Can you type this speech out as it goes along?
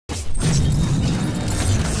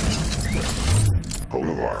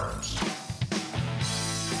Arms.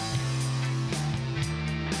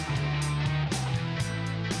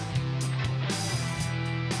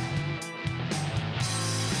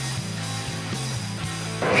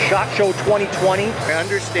 SHOT Show 2020. I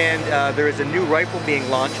understand there is a new rifle being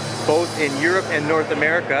launched both in Europe and North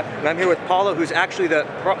America. And I'm here with Paolo, who's actually the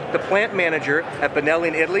plant manager at Benelli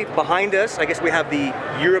in Italy. Behind us, I guess we have the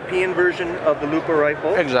European version of the Lupo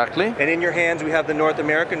rifle. Exactly. And in your hands, we have the North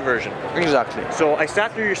American version. Exactly. So I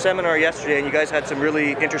sat through your seminar yesterday, and you guys had some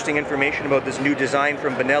really interesting information about this new design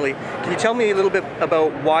from Benelli. Can you tell me a little bit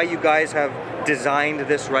about why you guys have designed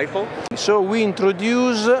this rifle? So we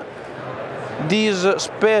introduce this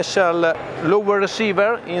special lower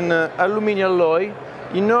receiver in aluminum alloy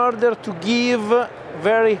in order to give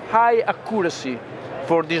very high accuracy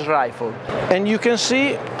for this rifle. And you can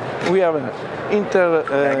see we have an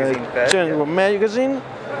interchangeable magazine,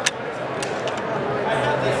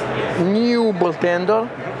 new bolt handle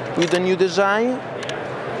with a new design,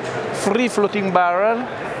 free floating barrel,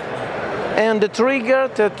 and the trigger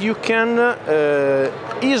that you can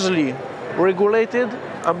easily regulate it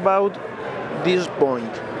about this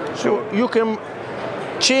point. So you can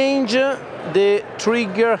change the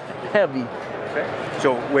trigger heavy. Okay.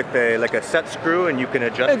 So with like a set screw, and you can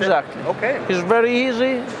adjust exactly. it? Okay. It's very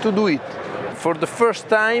easy to do it. For the first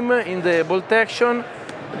time in the bolt action,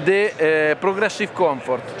 the progressive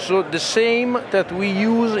comfort. So the same that we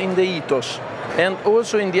use in the Ethos and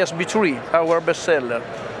also in the SB3, our bestseller.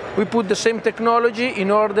 We put the same technology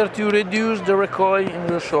in order to reduce the recoil in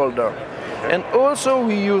the shoulder. And also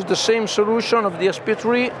we use the same solution of the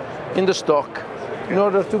SP3 in the stock in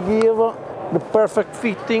order to give the perfect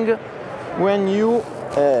fitting when you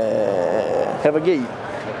have a game.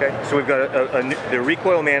 Okay, so we've got the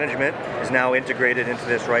recoil management is now integrated into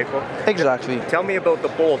this rifle. Exactly. Tell me about the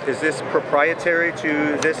bolt. Is this proprietary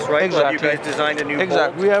to this rifle? Exactly. Have you guys designed a new bolt?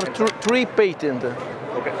 Exactly. We have three patents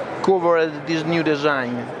covered this new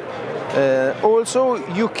design. Also,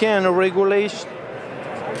 you can regulate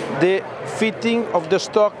the fitting of the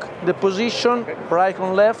stock, the position, right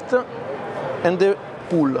and left, and the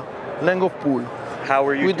pull, length of pull. How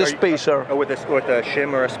are you? With the spacer. With a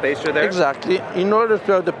shim or a spacer there? Exactly, in order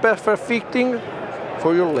to have the perfect fitting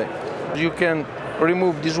for your leg. You can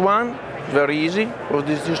remove this one, very easy, or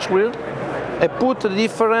this screw, and put a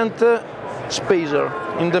different spacer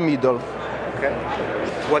in the middle. Okay.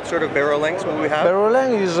 What sort of barrel lengths will we have? Barrel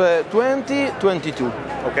length is 20, 22.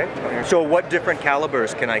 Okay. So what different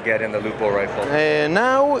calibers can I get in the Lupo rifle?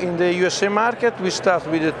 Now in the USA market we start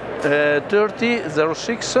with the 30,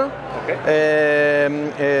 06,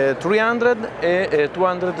 300 and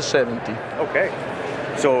 270. Okay.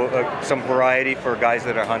 So some variety for guys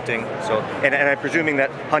that are hunting. So and I'm presuming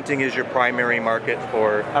that hunting is your primary market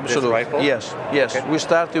for this rifle? Yes, yes. Okay. We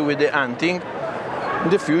started with the hunting. In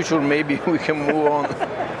the future, maybe we can move on.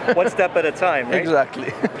 One step at a time, right?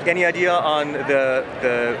 Exactly. Any idea on the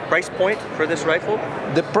price point for this rifle?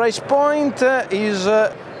 The price point is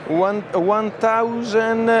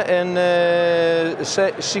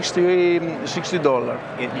 $1,060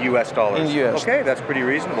 in US dollars. In US. Okay, that's pretty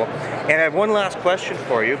reasonable. And I have one last question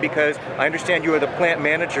for you, because I understand you are the plant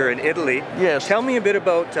manager in Italy. Yes. Tell me a bit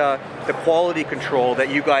about the quality control that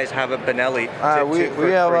you guys have at Benelli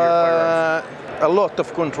we have a lot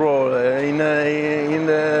of control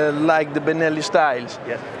like the Benelli styles.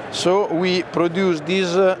 Yes. So we produce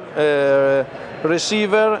this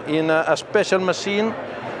receiver in a special machine,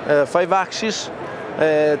 5-axis,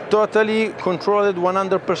 totally controlled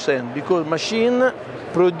 100%, because machine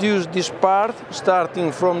produce this part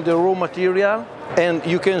starting from the raw material, and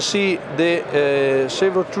you can see the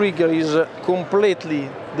servo trigger is completely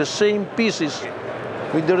the same pieces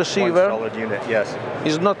with the receiver. One solid unit, yes.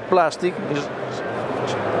 It's not plastic, it's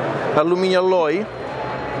aluminum alloy,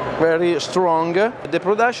 very strong. The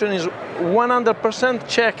production is 100%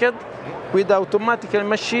 checked with automatic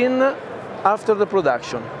machine after the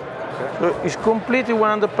production. So it's completely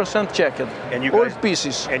 100% checked, and you guys, all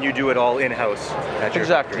pieces. And you do it all in-house at your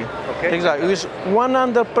Exactly. factory? Okay. Exactly. It's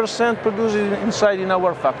 100% produced inside in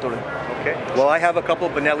our factory. Okay. Well, I have a couple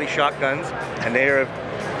of Benelli shotguns, and they are of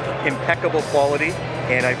impeccable quality,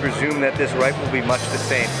 and I presume that this rifle will be much the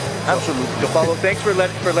same. Absolutely. So, Paulo, thanks for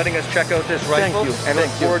letting us check out this rifle. Thank you. And look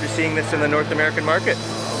forward to seeing this in the North American market.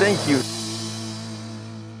 Thank you.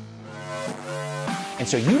 And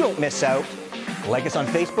so you don't miss out, like us on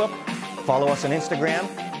Facebook, follow us on Instagram,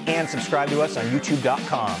 and subscribe to us on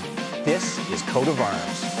YouTube.com. This is Coat of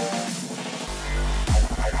Arms.